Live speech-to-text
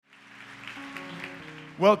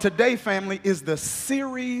Well, today, family, is the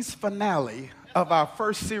series finale of our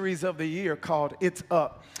first series of the year called It's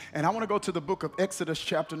Up. And I want to go to the book of Exodus,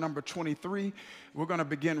 chapter number 23. We're going to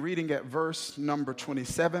begin reading at verse number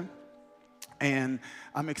 27. And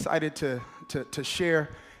I'm excited to share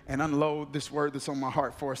and unload this word that's on my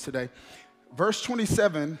heart for us today. Verse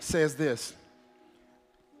 27 says this.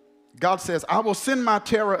 God says, I will send my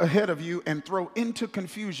terror ahead of you and throw into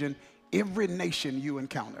confusion every nation you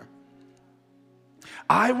encounter.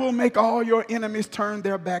 I will make all your enemies turn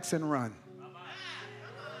their backs and run.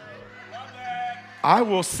 I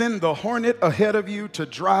will send the hornet ahead of you to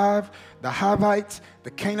drive the Hivites,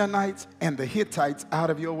 the Canaanites, and the Hittites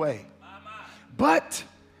out of your way. But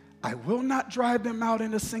I will not drive them out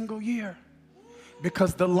in a single year,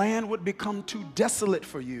 because the land would become too desolate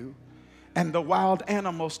for you and the wild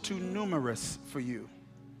animals too numerous for you.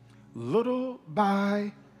 Little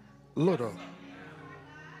by little,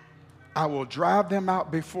 I will drive them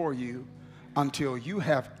out before you until you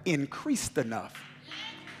have increased enough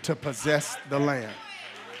to possess the land.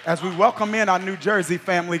 As we welcome in our New Jersey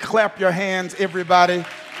family, clap your hands, everybody,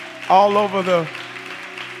 all over the...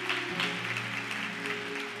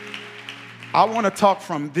 I want to talk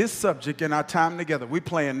from this subject in our time together. We're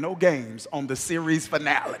playing no games on the series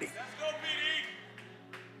finale.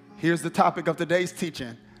 Here's the topic of today's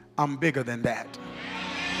teaching. I'm bigger than that.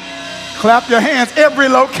 Clap your hands, every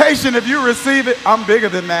location, if you receive it. I'm bigger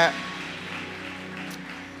than that.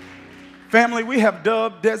 Family, we have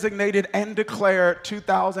dubbed, designated, and declared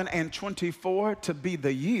 2024 to be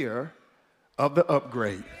the year of the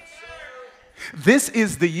upgrade. This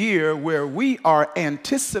is the year where we are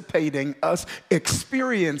anticipating us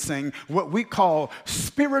experiencing what we call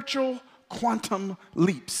spiritual quantum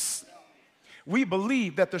leaps. We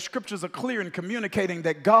believe that the scriptures are clear in communicating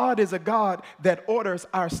that God is a God that orders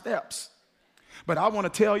our steps. But I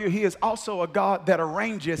want to tell you, he is also a God that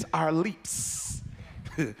arranges our leaps.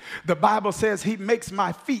 The Bible says he makes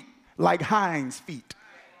my feet like hinds' feet.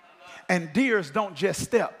 And deers don't just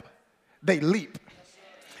step, they leap.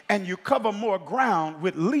 And you cover more ground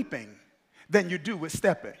with leaping than you do with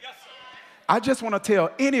stepping. I just want to tell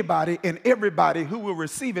anybody and everybody who will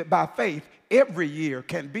receive it by faith, every year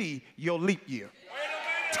can be your leap year.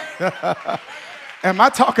 Am I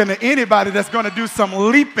talking to anybody that's going to do some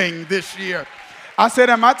leaping this year? I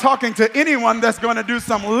said, am I talking to anyone that's going to do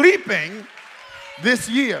some leaping this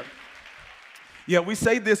year? Yeah, we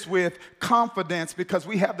say this with confidence because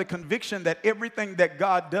we have the conviction that everything that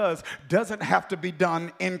God does doesn't have to be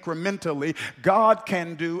done incrementally. God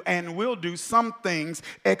can do and will do some things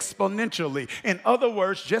exponentially. In other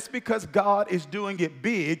words, just because God is doing it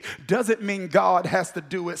big doesn't mean God has to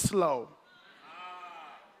do it slow.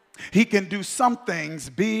 He can do some things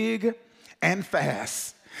big and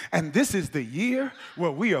fast. And this is the year where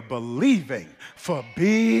we are believing for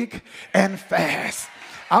big and fast.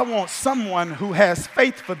 I want someone who has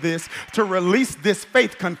faith for this to release this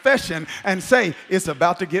faith confession and say, it's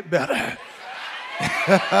about to get better.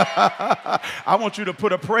 I want you to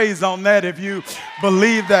put a praise on that if you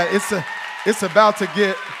believe that it's about to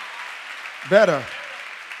get better.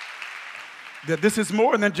 That this is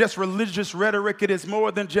more than just religious rhetoric. It is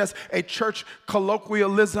more than just a church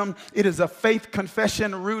colloquialism. It is a faith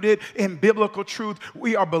confession rooted in biblical truth.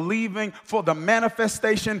 We are believing for the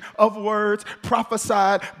manifestation of words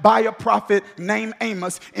prophesied by a prophet named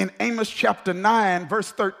Amos in Amos chapter 9,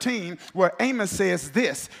 verse 13, where Amos says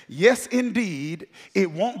this, yes, indeed,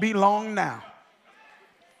 it won't be long now.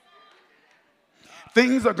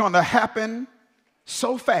 Things are going to happen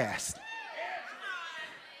so fast.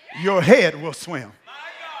 Your head will swim.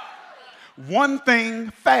 One thing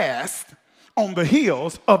fast on the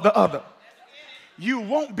heels of the other. You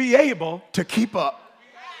won't be able to keep up.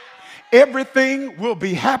 Everything will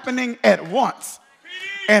be happening at once.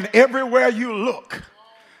 And everywhere you look,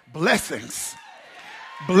 blessings.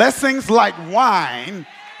 Blessings like wine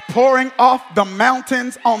pouring off the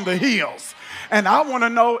mountains on the hills. And I want to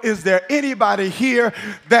know, is there anybody here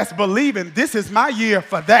that's believing this is my year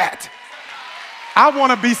for that? I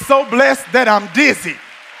want to be so blessed that I'm dizzy,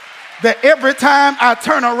 that every time I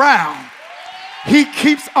turn around, he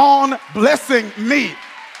keeps on blessing me.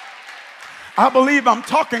 I believe I'm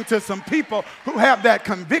talking to some people who have that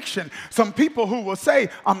conviction, some people who will say,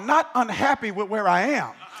 I'm not unhappy with where I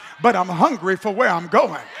am, but I'm hungry for where I'm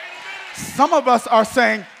going. Some of us are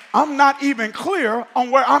saying, I'm not even clear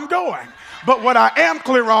on where I'm going, but what I am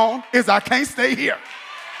clear on is I can't stay here.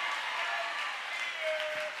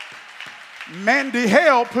 Mandy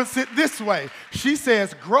Hale puts it this way. She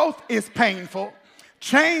says, growth is painful,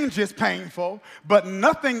 change is painful, but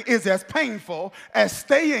nothing is as painful as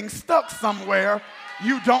staying stuck somewhere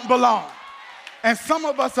you don't belong. And some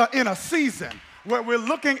of us are in a season where we're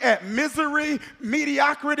looking at misery,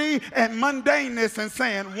 mediocrity, and mundaneness and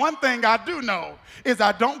saying, one thing I do know is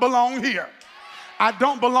I don't belong here. I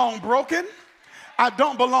don't belong broken. I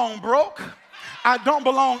don't belong broke. I don't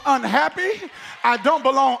belong unhappy. I don't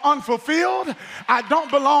belong unfulfilled. I don't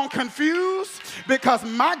belong confused, because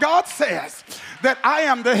my God says that I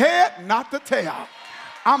am the head, not the tail.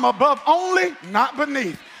 I'm above only, not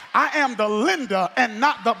beneath. I am the lender and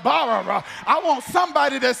not the borrower. I want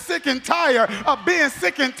somebody that's sick and tired of being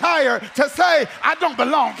sick and tired to say, I don't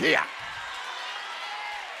belong here.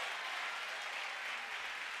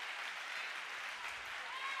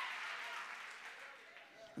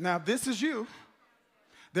 Now, this is you.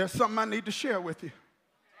 There's something I need to share with you.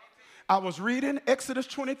 I was reading Exodus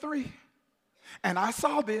 23, and I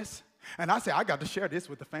saw this, and I said, I got to share this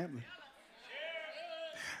with the family.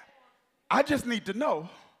 I just need to know,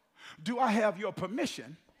 do I have your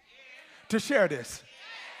permission to share this?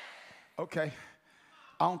 Okay.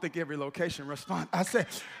 I don't think every location responds. I said,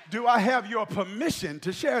 do I have your permission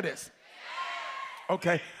to share this?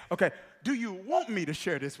 Okay. Okay. Do you want me to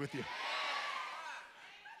share this with you?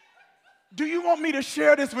 Do you want me to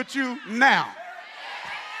share this with you now?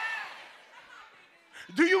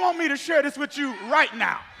 Do you want me to share this with you right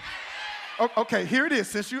now? Okay, here it is.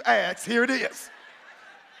 Since you asked, here it is.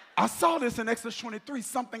 I saw this in Exodus 23,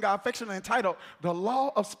 something I affectionately entitled The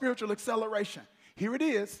Law of Spiritual Acceleration. Here it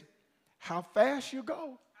is. How fast you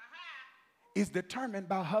go is determined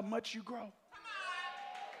by how much you grow.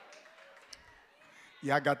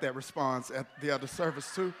 Yeah, I got that response at the other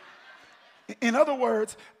service too. In other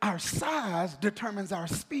words, our size determines our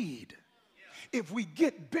speed. If we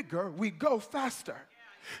get bigger, we go faster.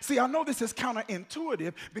 See, I know this is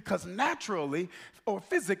counterintuitive because naturally or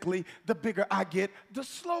physically, the bigger I get, the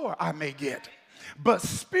slower I may get. But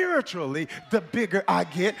spiritually, the bigger I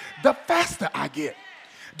get, the faster I get.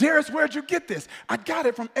 Darius, where'd you get this? I got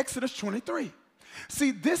it from Exodus 23.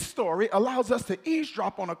 See, this story allows us to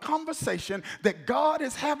eavesdrop on a conversation that God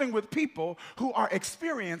is having with people who are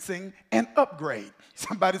experiencing an upgrade.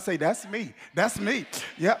 Somebody say, that's me. That's me.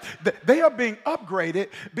 Yep. They are being upgraded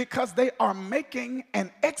because they are making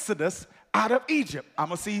an exodus out of Egypt. I'm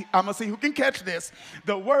gonna see who can catch this.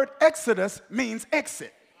 The word exodus means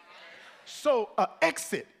exit. So an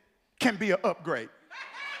exit can be an upgrade.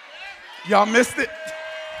 Y'all missed it?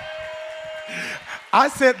 I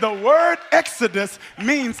said the word exodus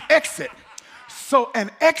means exit. So an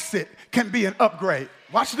exit can be an upgrade.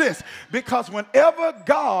 Watch this. Because whenever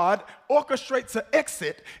God orchestrates an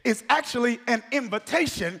exit, it's actually an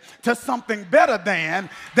invitation to something better than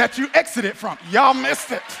that you exited from. Y'all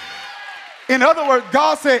missed it. In other words,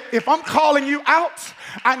 God said, if I'm calling you out,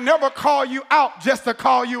 I never call you out just to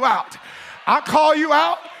call you out. I call you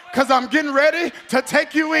out because I'm getting ready to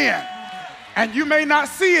take you in. And you may not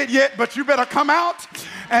see it yet, but you better come out.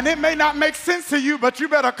 And it may not make sense to you, but you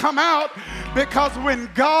better come out, because when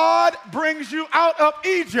God brings you out of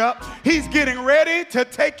Egypt, he's getting ready to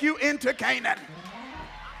take you into Canaan.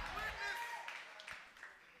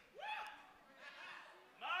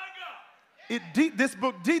 This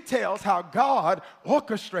book details how God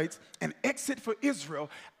orchestrates an exit for Israel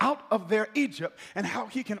out of their Egypt and how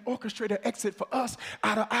he can orchestrate an exit for us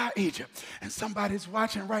out of our Egypt. And somebody's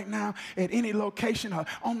watching right now at any location or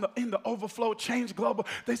in the Overflow Change Global.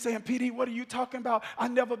 They saying, PD, what are you talking about?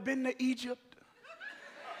 I've never been to Egypt.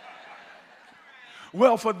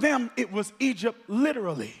 Well, for them, it was Egypt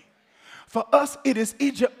literally. For us, it is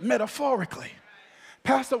Egypt metaphorically.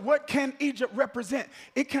 Pastor, what can Egypt represent?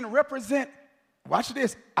 It can represent, watch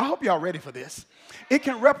this, I hope y'all ready for this. It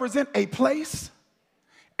can represent a place,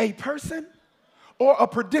 a person, or a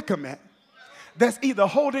predicament that's either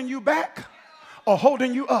holding you back or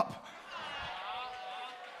holding you up.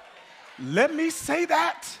 Let me say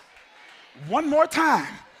that one more time.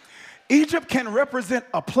 Egypt can represent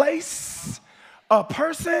a place, a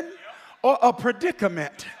person, or a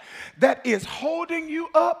predicament that is holding you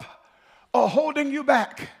up or holding you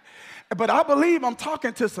back. But I believe I'm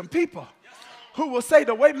talking to some people who will say,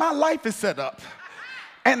 the way my life is set up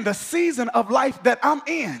and the season of life that I'm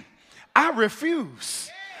in, I refuse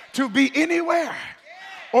to be anywhere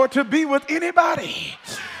or to be with anybody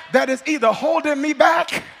that is either holding me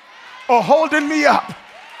back or holding me up.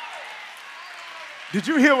 Did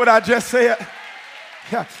you hear what I just said?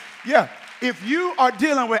 Yeah. If you are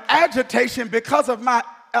dealing with agitation because of my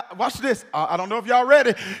watch this. I don't know if y'all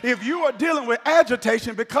ready. If you are dealing with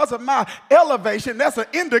agitation because of my elevation, that's an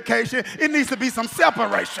indication it needs to be some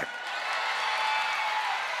separation.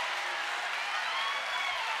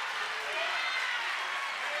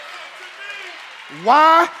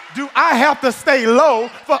 Why do I have to stay low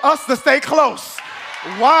for us to stay close?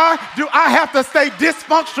 Why do I have to stay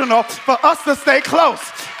dysfunctional for us to stay close?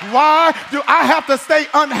 Why do I have to stay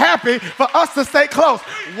unhappy for us to stay close?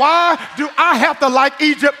 Why do I have to like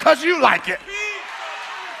Egypt because you like it?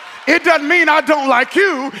 It doesn't mean I don't like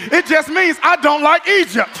you. It just means I don't like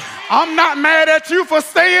Egypt. I'm not mad at you for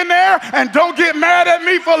staying there, and don't get mad at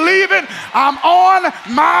me for leaving. I'm on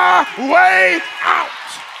my way out.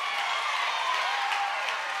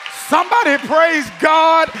 Somebody praise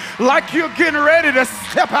God like you're getting ready to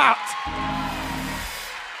step out.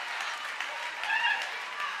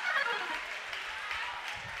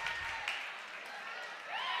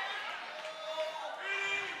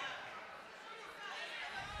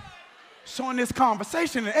 So in this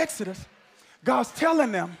conversation in Exodus, God's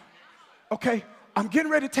telling them, okay, I'm getting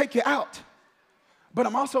ready to take you out, but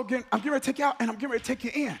I'm getting ready to take you out, and I'm getting ready to take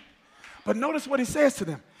you in. But notice what he says to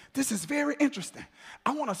them. This is very interesting.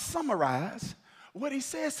 I want to summarize what he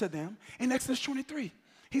says to them in Exodus 23.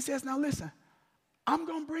 He says, now listen, I'm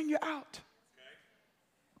going to bring you out,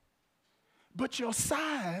 but your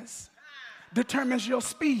size determines your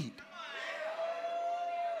speed.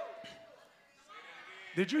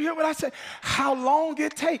 Did you hear what I said? How long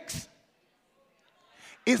it takes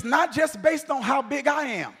is not just based on how big I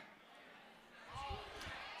am.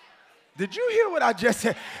 Did you hear what I just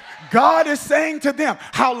said? God is saying to them,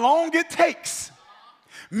 how long it takes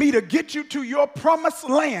me to get you to your promised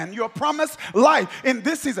land, your promised life in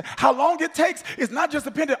this season. How long it takes is not just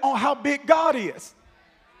dependent on how big God is.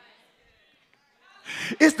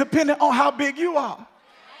 It's dependent on how big you are.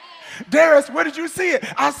 Darius, where did you see it?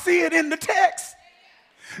 I see it in the text.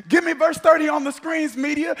 Give me verse 30 on the screens,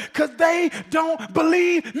 media, because they don't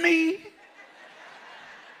believe me.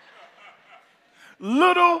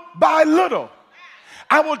 Little by little,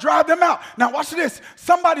 I will drive them out. Now watch this.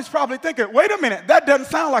 Somebody's probably thinking, wait a minute, that doesn't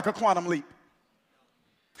sound like a quantum leap.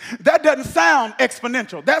 That doesn't sound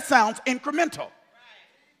exponential. That sounds incremental.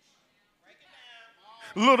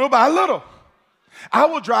 Little by little, I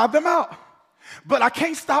will drive them out. But I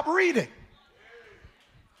can't stop reading.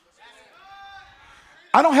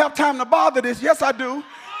 I don't have time to bother this. Yes, I do.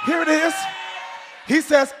 Here it is. He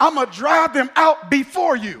says, I'm going to drive them out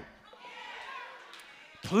before you.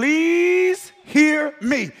 Please hear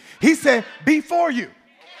me. He said, before you.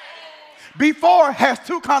 Before has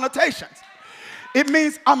two connotations. It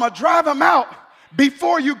means I'm going to drive them out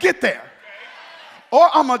before you get there. Or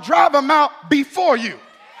I'm going to drive them out before you.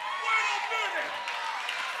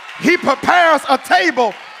 He prepares a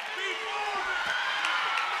table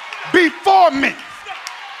before me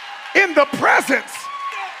in the presence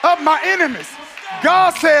of my enemies.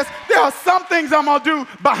 God says there are some things I'm going to do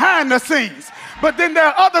behind the scenes, but then there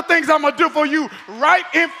are other things I'm going to do for you right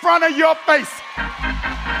in front of your face.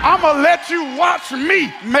 I'm going to let you watch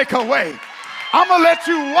me make a way. I'm going to let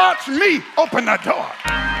you watch me open the door.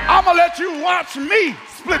 I'm going to let you watch me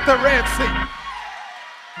split the Red Sea.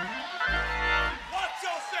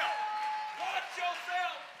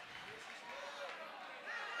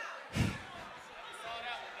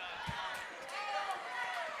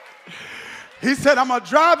 He said, I'm going to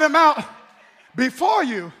drive them out before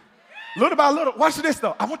you, little by little. Watch this,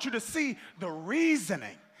 though. I want you to see the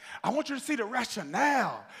reasoning. I want you to see the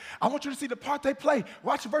rationale. I want you to see the part they play.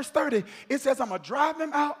 Watch verse 30. It says, I'm going to drive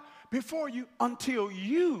them out before you until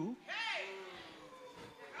you,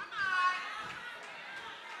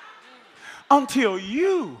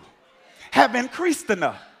 have increased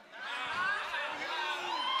enough.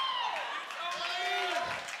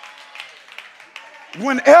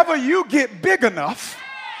 Whenever you get big enough,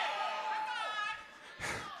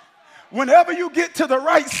 whenever you get to the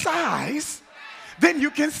right size, then you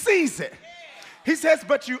can seize it. He says,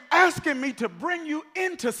 but you asking me to bring you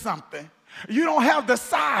into something you don't have the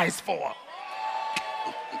size for.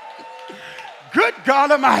 Good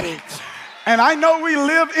God Almighty. And I know we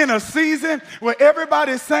live in a season where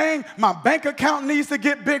everybody's saying my bank account needs to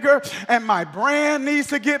get bigger, and my brand needs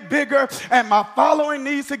to get bigger, and my following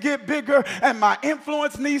needs to get bigger, and my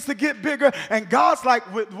influence needs to get bigger. And God's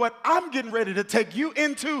like, with what I'm getting ready to take you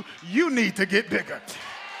into, you need to get bigger.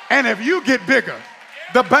 And if you get bigger,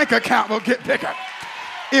 the bank account will get bigger.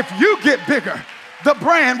 If you get bigger, the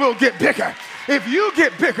brand will get bigger. If you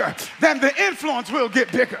get bigger, then the influence will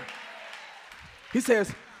get bigger. He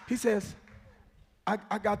says,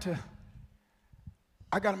 I got to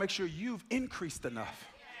make sure you've increased enough,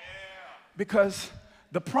 because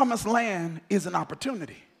the promised land is an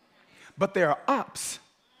opportunity, but there are ops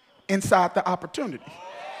inside the opportunity.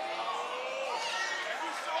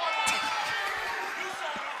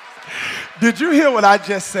 Did you hear what I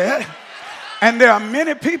just said? And there are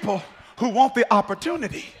many people who want the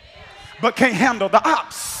opportunity but can't handle the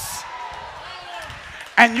ops.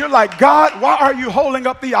 And you're like, God, why are you holding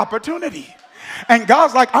up the opportunity? And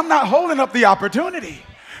God's like, I'm not holding up the opportunity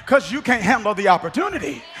because you can't handle the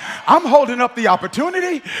opportunity. I'm holding up the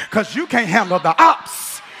opportunity because you can't handle the ops.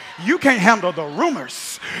 You can't handle the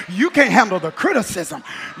rumors. You can't handle the criticism.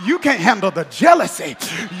 You can't handle the jealousy.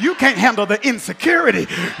 You can't handle the insecurity.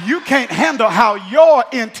 You can't handle how your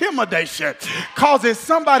intimidation causes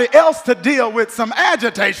somebody else to deal with some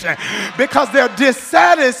agitation because they're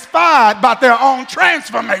dissatisfied about their own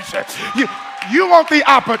transformation. You want the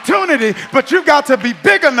opportunity, but you got to be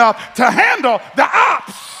big enough to handle the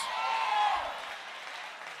ops.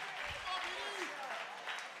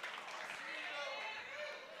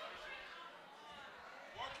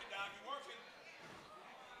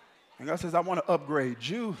 And God says, I want to upgrade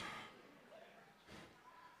you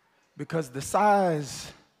because the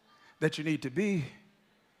size that you need to be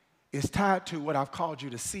is tied to what I've called you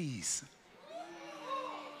to seize.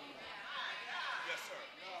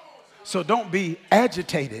 So don't be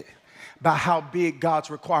agitated by how big God's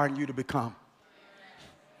requiring you to become.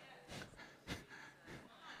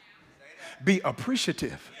 Be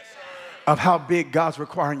appreciative of how big God's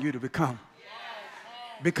requiring you to become.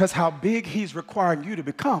 Because how big he's requiring you to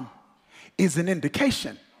become is an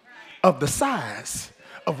indication of the size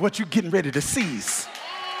of what you're getting ready to seize.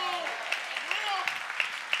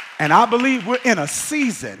 And I believe we're in a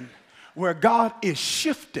season where God is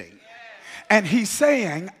shifting. And he's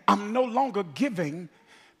saying, I'm no longer giving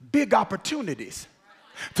big opportunities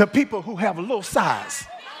to people who have a little size.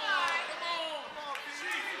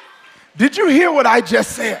 Did you hear what I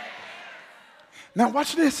just said? Now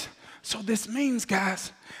watch this. So this means,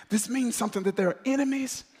 guys, this means something that there are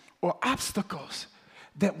enemies or obstacles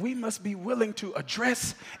that we must be willing to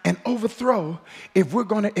address and overthrow if we're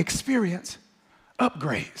going to experience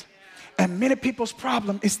upgrades. And many people's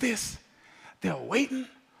problem is this. They're waiting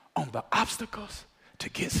on the obstacles to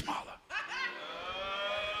get smaller.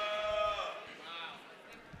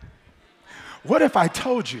 What if I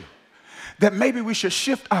told you that maybe we should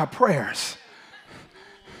shift our prayers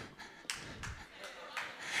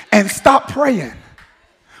and stop praying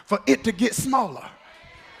for it to get smaller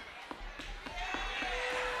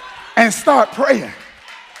and start praying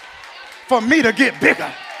for me to get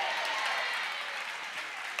bigger?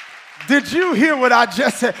 Did you hear what I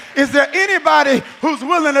just said? Is there anybody who's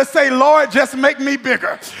willing to say, Lord, just make me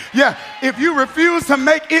bigger? Yeah, if you refuse to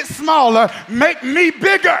make it smaller, make me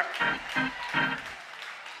bigger.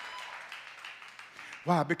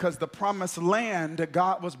 Why? Because the promised land that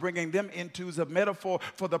God was bringing them into is a metaphor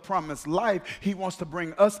for the promised life. He wants to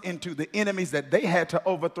bring us into the enemies that they had to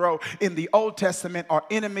overthrow in the Old Testament, are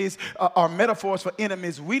enemies, are metaphors for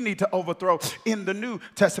enemies we need to overthrow in the New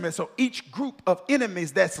Testament. So each group of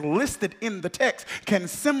enemies that's listed in the text can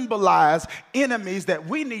symbolize enemies that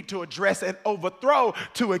we need to address and overthrow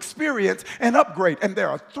to experience an upgrade. And there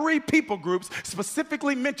are three people groups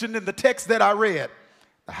specifically mentioned in the text that I read: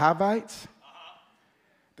 the Hivites,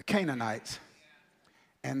 the Canaanites,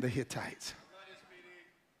 and the Hittites.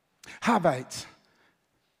 Hivites,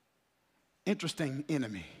 interesting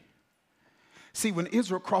enemy. See, when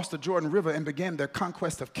Israel crossed the Jordan River and began their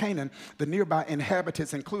conquest of Canaan, the nearby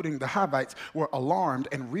inhabitants, including the Hivites, were alarmed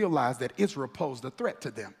and realized that Israel posed a threat to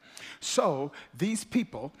them. So these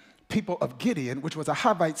people of Gideon, which was a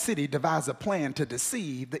Hivite city, devised a plan to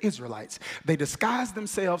deceive the Israelites. They disguised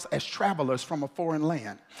themselves as travelers from a foreign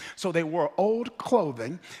land. So they wore old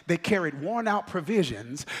clothing. They carried worn out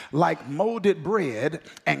provisions like molded bread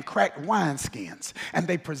and cracked wineskins. And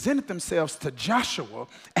they presented themselves to Joshua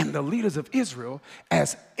and the leaders of Israel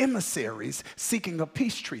as emissaries seeking a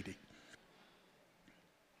peace treaty.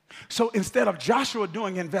 So instead of Joshua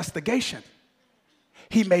doing investigation,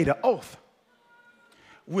 he made an oath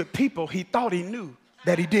with people he thought he knew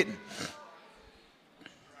that he didn't.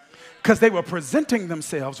 Because they were presenting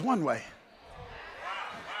themselves one way.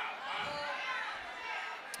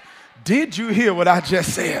 Did you hear what I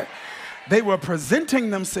just said? They were presenting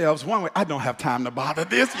themselves one way. I don't have time to bother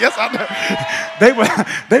this. Yes, I do.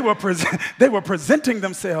 They were presenting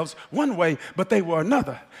themselves one way, but they were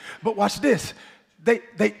another. But watch this. They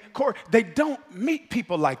don't meet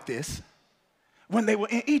people like this when they were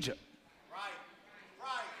in Egypt.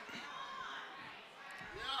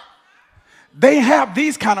 They have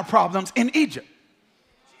these kind of problems in Egypt.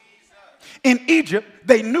 In Egypt,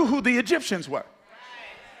 they knew who the Egyptians were.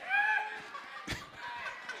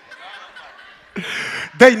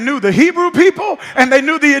 They knew the Hebrew people and they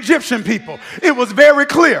knew the Egyptian people. It was very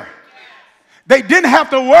clear. They didn't have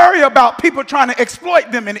to worry about people trying to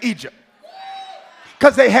exploit them in Egypt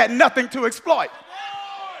because they had nothing to exploit.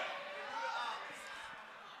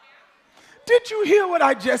 Did you hear what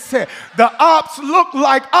I just said? The ops look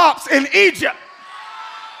like ops in Egypt.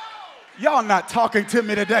 Y'all not talking to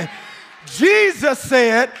me today. Jesus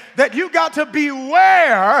said that you got to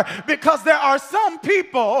beware because there are some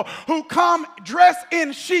people who come dressed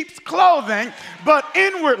in sheep's clothing, but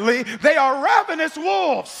inwardly they are ravenous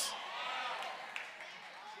wolves.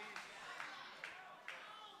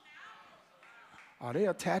 Are they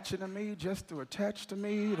attaching to me just to attach to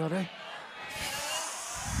me? Are they?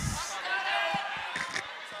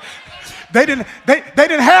 They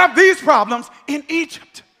didn't have these problems in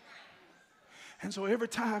Egypt. And so every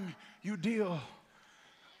time you deal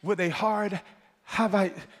with a hard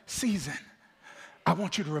Havite season, I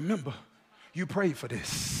want you to remember you prayed for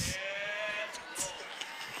this.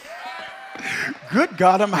 Good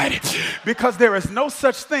God Almighty. Because there is no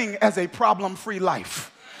such thing as a problem-free life.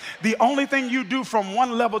 The only thing you do from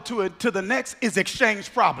one level to the next is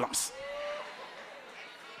exchange problems.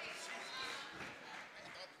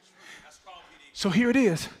 So here it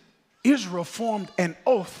is. Israel formed an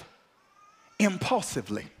oath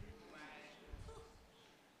impulsively.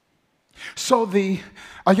 So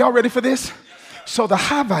are y'all ready for this? So the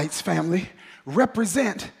Hivites family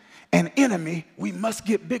represent an enemy we must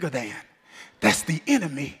get bigger than. That's the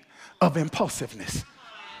enemy of impulsiveness.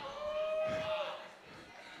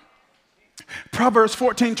 Proverbs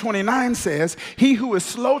 14:29 says, he who is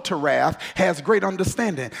slow to wrath has great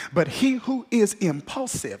understanding, but he who is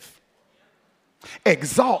impulsive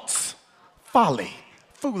exalts folly,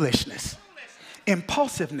 foolishness.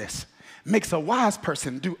 Impulsiveness makes a wise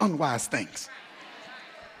person do unwise things.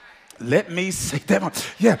 Let me say that one.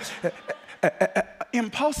 Yeah.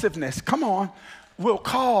 Impulsiveness, come on, will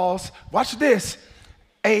cause, watch this,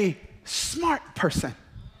 a smart person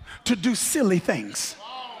to do silly things.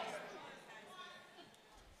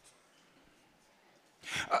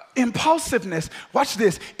 Impulsiveness, watch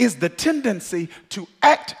this, is the tendency to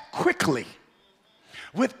act quickly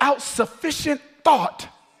without sufficient thought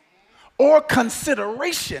or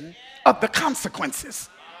consideration of the consequences.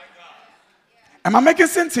 Am I making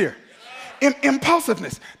sense here?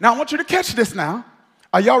 Impulsiveness. Now I want you to catch this now.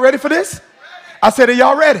 Are y'all ready for this? I said, are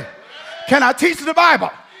y'all ready? Can I teach the Bible?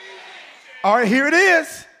 All right, here it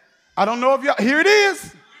is. I don't know if y'all, here it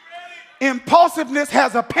is. Impulsiveness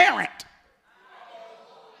has a parent.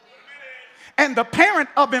 And the parent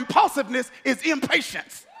of impulsiveness is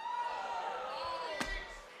impatience.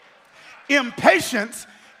 Impatience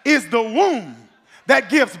is the womb that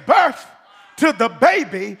gives birth to the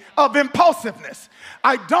baby of impulsiveness.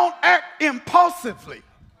 I don't act impulsively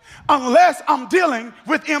unless I'm dealing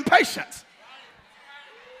with impatience.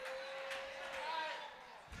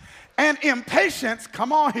 And impatience,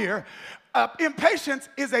 come on here, impatience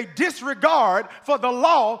is a disregard for the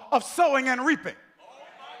law of sowing and reaping.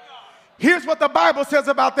 Here's what the Bible says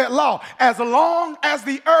about that law. As long as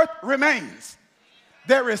the earth remains,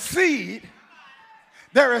 there is seed,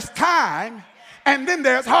 there is time, and then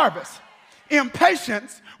there's harvest.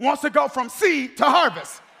 Impatience wants to go from seed to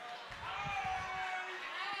harvest.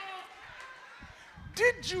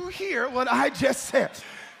 Did you hear what I just said?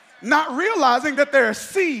 Not realizing that there is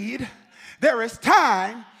seed, there is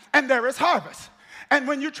time, and there is harvest. And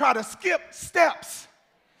when you try to skip steps,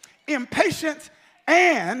 impatience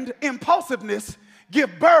and impulsiveness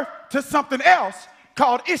give birth to something else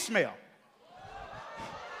called Ishmael.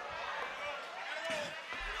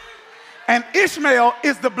 And Ishmael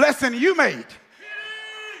is the blessing you made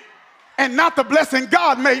and not the blessing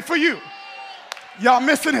God made for you. Y'all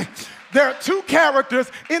missing it? There are two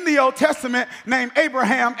characters in the Old Testament named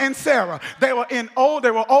Abraham and Sarah. They were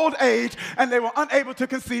old age, and they were unable to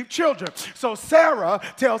conceive children. So Sarah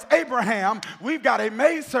tells Abraham, we've got a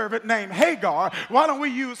maidservant named Hagar. Why don't we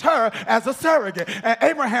use her as a surrogate? And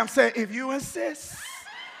Abraham said, if you insist.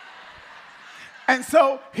 And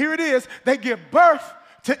so here it is. They give birth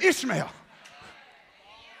to Ishmael.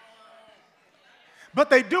 But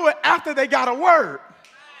they do it after they got a word.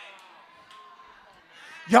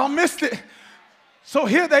 Y'all missed it. So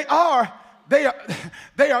here they are.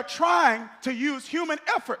 They are trying to use human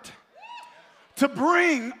effort to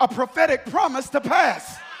bring a prophetic promise to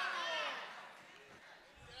pass.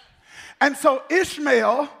 And so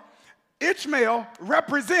Ishmael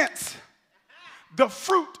represents the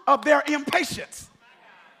fruit of their impatience.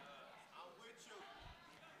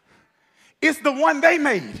 It's the one they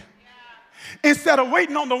made instead of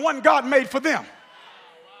waiting on the one God made for them.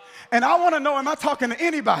 And I want to know, am I talking to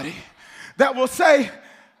anybody that will say,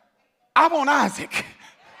 I want Isaac?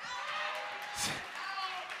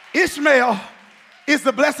 Ishmael is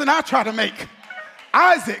the blessing I try to make.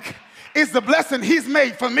 Isaac is the blessing he's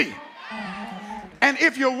made for me. And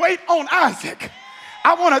if you wait on Isaac,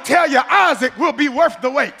 I want to tell you, Isaac will be worth the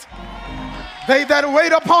wait. They that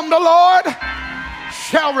wait upon the Lord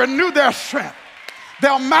shall renew their strength.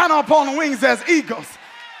 They'll mount upon wings as eagles.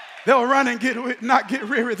 They'll run and not get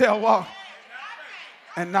weary. They'll walk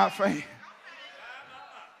and not faint.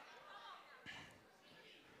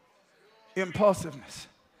 Impulsiveness.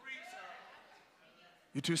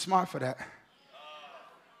 You're too smart for that.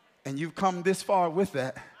 And you've come this far with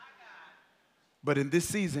that. But in this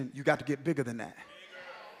season, you got to get bigger than that.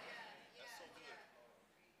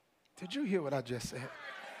 Did you hear what I just said?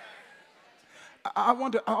 I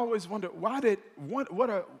always wonder, what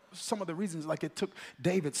are some of the reasons like it took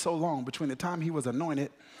David so long between the time he was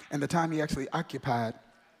anointed and the time he actually occupied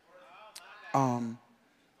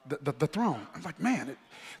the throne? I'm like, man, it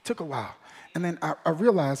took a while. And then I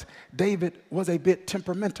realized David was a bit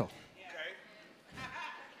temperamental.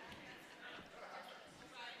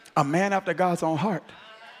 A man after God's own heart.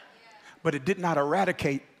 But it did not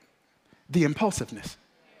eradicate the impulsiveness.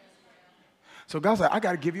 So God said, I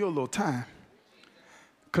got to give you a little time.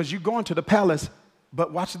 Because you're going to the palace,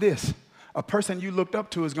 but watch this. A person you looked up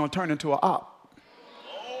to is going to turn into an op.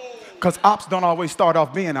 Because ops don't always start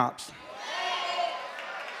off being ops.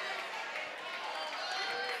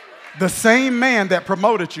 The same man that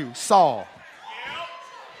promoted you, Saul,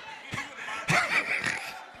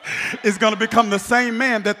 is going to become the same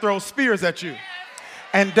man that throws spears at you.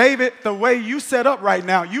 And David, the way you set up right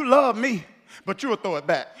now, you love me, but you'll throw it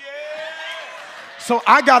back. So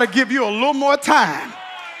I got to give you a little more time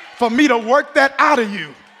for me to work that out of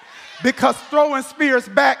you. Because throwing spears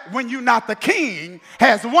back when you're not the king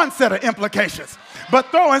has one set of implications. But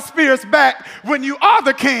throwing spears back when you are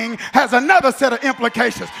the king has another set of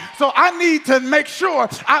implications. So I need to make sure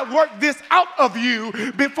I work this out of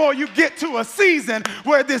you before you get to a season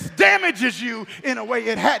where this damages you in a way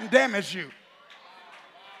it hadn't damaged you.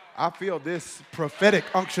 I feel this prophetic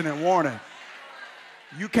unction and warning.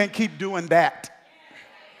 You can't keep doing that.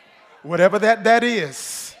 Whatever that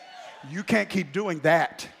is, you can't keep doing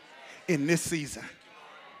that in this season.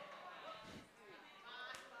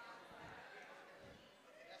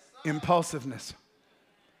 Impulsiveness.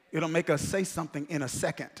 It'll make us say something in a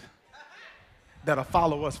second that'll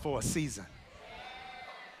follow us for a season.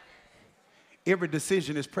 Every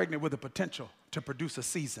decision is pregnant with the potential to produce a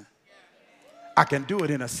season. I can do it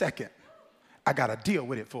in a second. I got to deal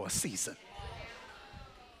with it for a season.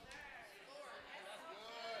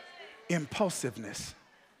 Impulsiveness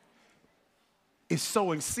is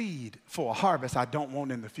sowing seed for a harvest I don't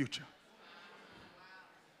want in the future.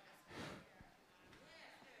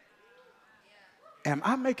 Am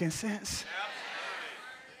I making sense?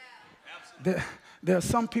 There are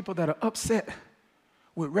some people that are upset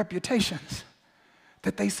with reputations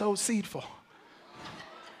that they sowed seed for.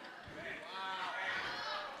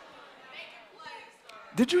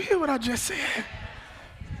 Did you hear what I just said?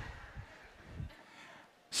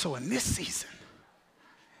 So in this season,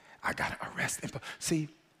 I got to arrest. See,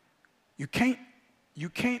 you can't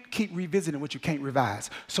keep revisiting what you can't revise.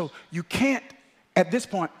 So you can't, at this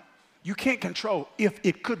point, you can't control if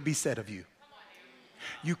it could be said of you.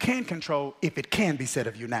 You can control if it can be said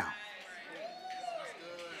of you now.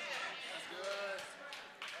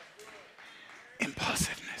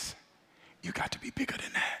 Impulsiveness. You got to be bigger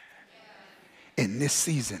than that. In this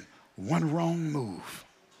season, one wrong move,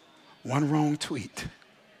 one wrong tweet.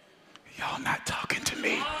 Y'all not talking to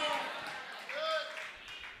me.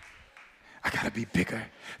 I got to be bigger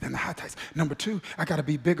than the Hittites. Number two, I got to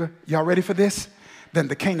be bigger. Y'all ready for this? Than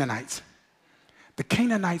the Canaanites. The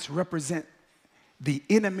Canaanites represent the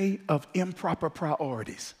enemy of improper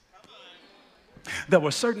priorities. There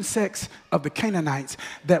were certain sects of the Canaanites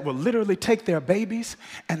that would literally take their babies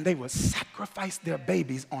and they would sacrifice their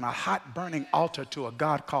babies on a hot burning altar to a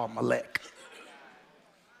god called Molech.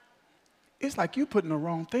 It's like you putting the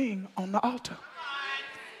wrong thing on the altar.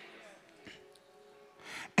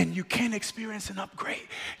 And you can't experience an upgrade.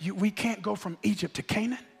 We can't go from Egypt to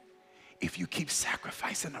Canaan if you keep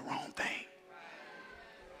sacrificing the wrong thing.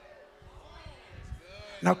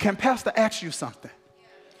 Now, can Pastor ask you something?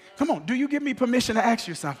 Come on, do you give me permission to ask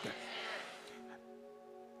you something?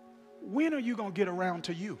 When are you going to get around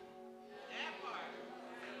to you?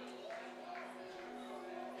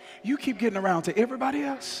 You keep getting around to everybody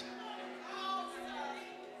else.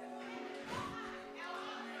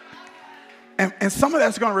 And some of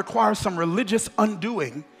that's going to require some religious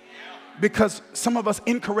undoing because some of us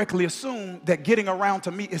incorrectly assume that getting around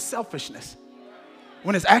to me is selfishness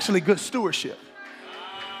when it's actually good stewardship.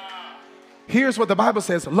 Here's what the Bible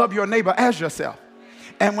says, love your neighbor as yourself.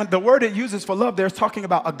 And when the word it uses for love, there's talking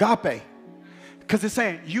about agape. Because it's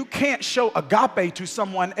saying you can't show agape to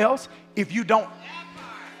someone else if you don't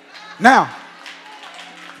Now,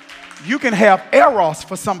 you can have eros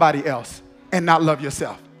for somebody else and not love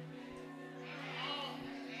yourself.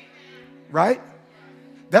 Right?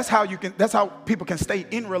 That's how people can stay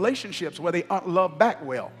in relationships where they aren't loved back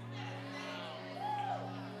well.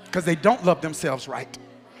 Because they don't love themselves right.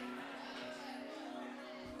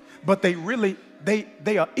 But they really,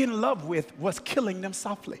 they are in love with what's killing them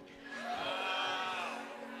softly.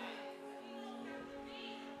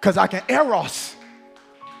 Because I can eros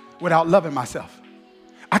without loving myself.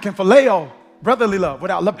 I can phileo, brotherly love,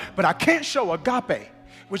 without love. But I can't show agape,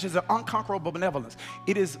 which is an unconquerable benevolence.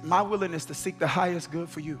 It is my willingness to seek the highest good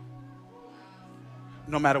for you,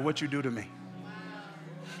 no matter what you do to me.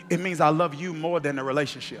 It means I love you more than the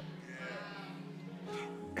relationship.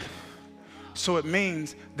 So it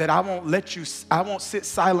means that I won't sit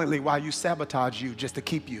silently while you sabotage you just to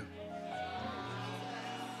keep you.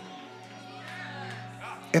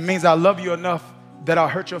 It means I love you enough that I'll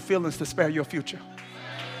hurt your feelings to spare your future.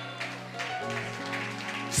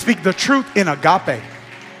 Speak the truth in agape.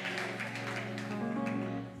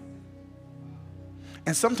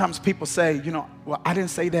 And sometimes people say, well, I didn't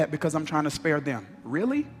say that because I'm trying to spare them.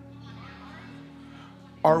 Really?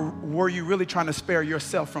 Or were you really trying to spare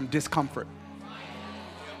yourself from discomfort?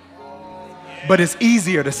 But it's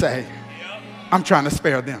easier to say, I'm trying to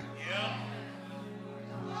spare them.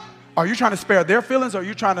 Are you trying to spare their feelings, or are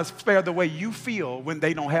you trying to spare the way you feel when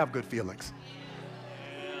they don't have good feelings?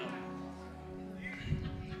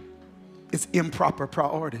 It's improper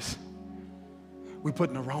priorities. We're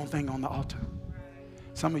putting the wrong thing on the altar.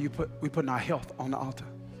 Some of you we're putting our health on the altar.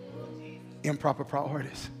 Improper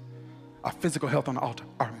priorities. Our physical health on the altar.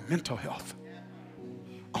 Our mental health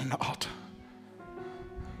on the altar.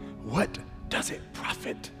 What does it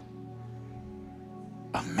profit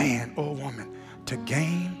a man or a woman to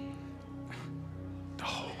gain the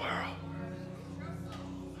whole world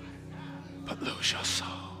but lose your soul?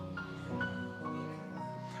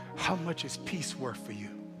 How much is peace worth for you?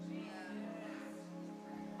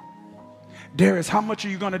 Darius, how much are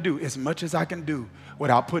you going to do? As much as I can do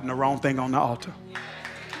without putting the wrong thing on the altar.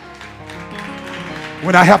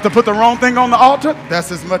 When I have to put the wrong thing on the altar,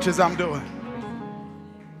 that's as much as I'm doing.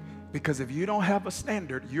 Because if you don't have a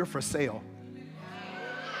standard, you're for sale.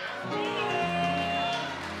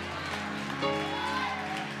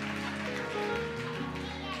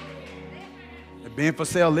 Being for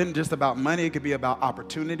sale isn't just about money. It could be about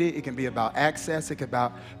opportunity. It can be about access. It could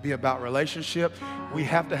be about relationship. We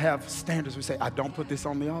have to have standards. We say, I don't put this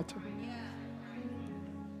on the altar.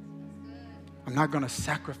 I'm not going to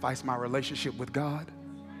sacrifice my relationship with God.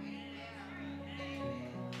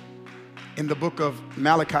 In the book of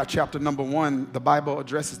Malachi, chapter number 1, the Bible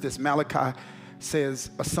addresses this. Malachi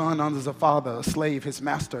says, a son honors a father, a slave his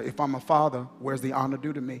master. If I'm a father, where's the honor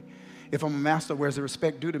due to me? If I'm a master, where's the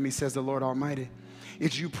respect due to me, says the Lord Almighty.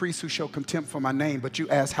 It's you priests who show contempt for my name. But you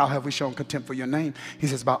ask, how have we shown contempt for your name? He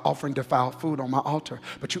says, by offering defiled food on my altar.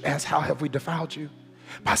 But you ask, how have we defiled you?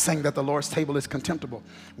 By saying that the Lord's table is contemptible.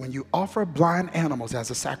 When you offer blind animals as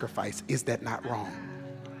a sacrifice, is that not wrong?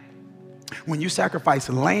 When you sacrifice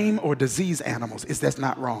lame or diseased animals, is that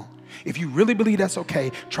not wrong? If you really believe that's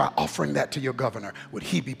okay, try offering that to your governor. Would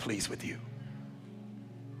he be pleased with you?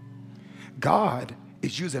 God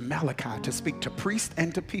is using Malachi to speak to priests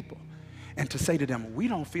and to people and to say to them, we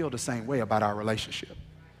don't feel the same way about our relationship.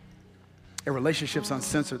 A Relationships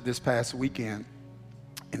Uncensored this past weekend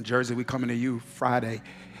in Jersey, we coming to you Friday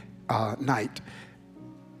night.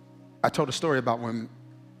 I told a story about when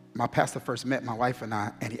my pastor first met my wife and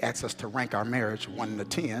I, and he asked us to rank our marriage 1 to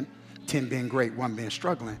 10, 10 being great, 1 being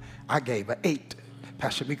struggling. I gave an 8.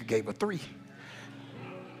 Pastor Mika gave a 3.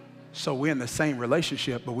 So we're in the same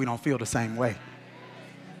relationship, but we don't feel the same way.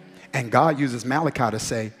 And God uses Malachi to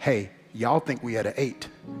say, hey, y'all think we at an 8.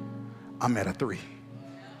 I'm at a 3.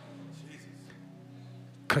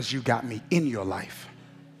 Because you got me in your life,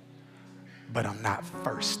 but I'm not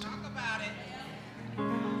first.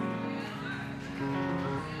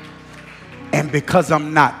 And because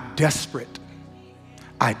I'm not desperate,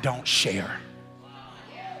 I don't share.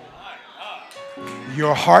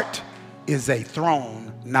 Your heart is a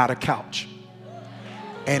throne, not a couch.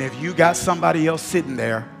 And if you got somebody else sitting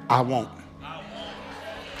there, I won't.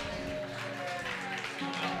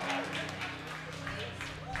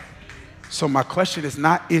 So my question is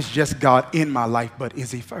not, is just God in my life, but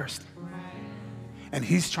is he first? And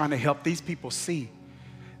he's trying to help these people see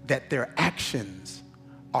that their actions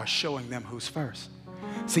are showing them who's first.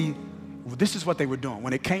 See, this is what they were doing.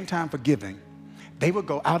 When it came time for giving, they would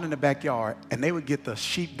go out in the backyard and they would get the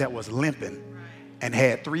sheep that was limping and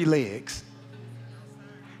had 3 legs.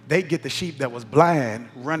 They'd get the sheep that was blind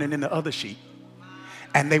running in the other sheep.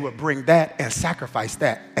 And they would bring that and sacrifice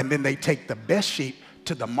that. And then they take the best sheep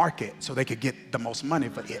to the market so they could get the most money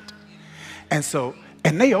for it. And so,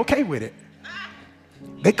 and they okay with it.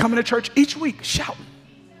 They come into church each week shouting.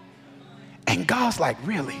 And God's like,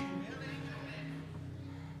 really?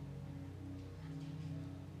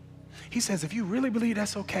 He says, if you really believe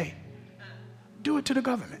that's okay, do it to the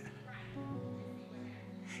government.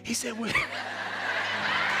 He said, well,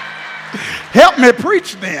 help me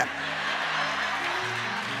preach then.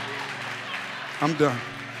 I'm done.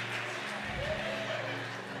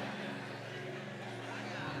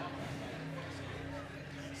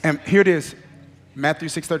 And here it is, Matthew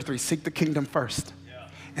 6:33, seek the kingdom first,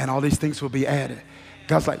 and all these things will be added.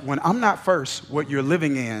 God's like, when I'm not first, what you're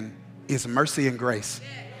living in is mercy and grace,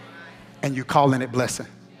 and you're calling it blessing.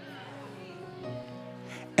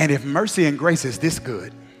 And if mercy and grace is this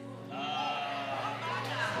good,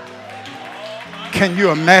 can you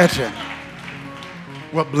imagine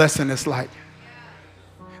what blessing is like?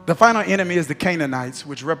 The final enemy is the Canaanites,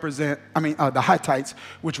 which represent, the Hittites,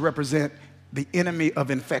 which represent the enemy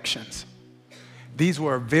of infections. These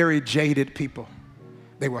were very jaded people.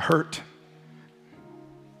 They were hurt.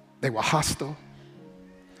 They were hostile.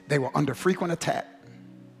 They were under frequent attack.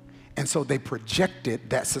 And so they projected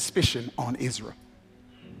that suspicion on Israel.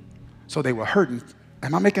 So they were hurting.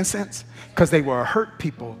 Am I making sense? Because they were hurt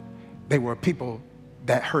people. They were people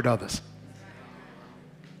that hurt others.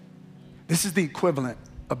 This is the equivalent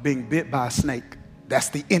of being bit by a snake. That's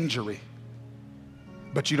the injury.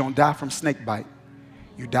 But you don't die from snake bite.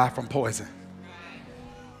 You die from poison.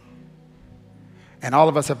 And all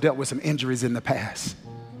of us have dealt with some injuries in the past.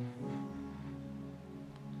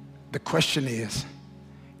 The question is,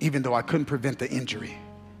 even though I couldn't prevent the injury,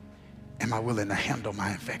 am I willing to handle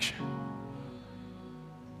my infection?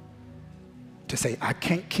 To say, I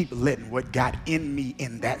can't keep letting what got in me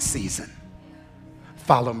in that season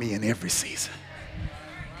follow me in every season.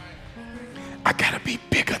 I gotta be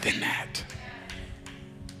bigger than that.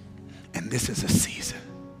 And this is a season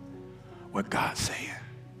where God's saying,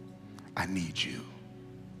 I need you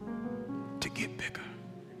to get bigger.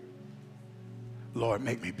 Lord,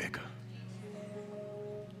 make me bigger.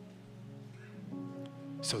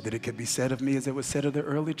 So that it could be said of me as it was said of the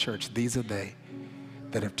early church, these are they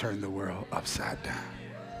that have turned the world upside down.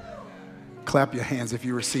 Clap your hands if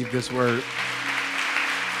you receive this word.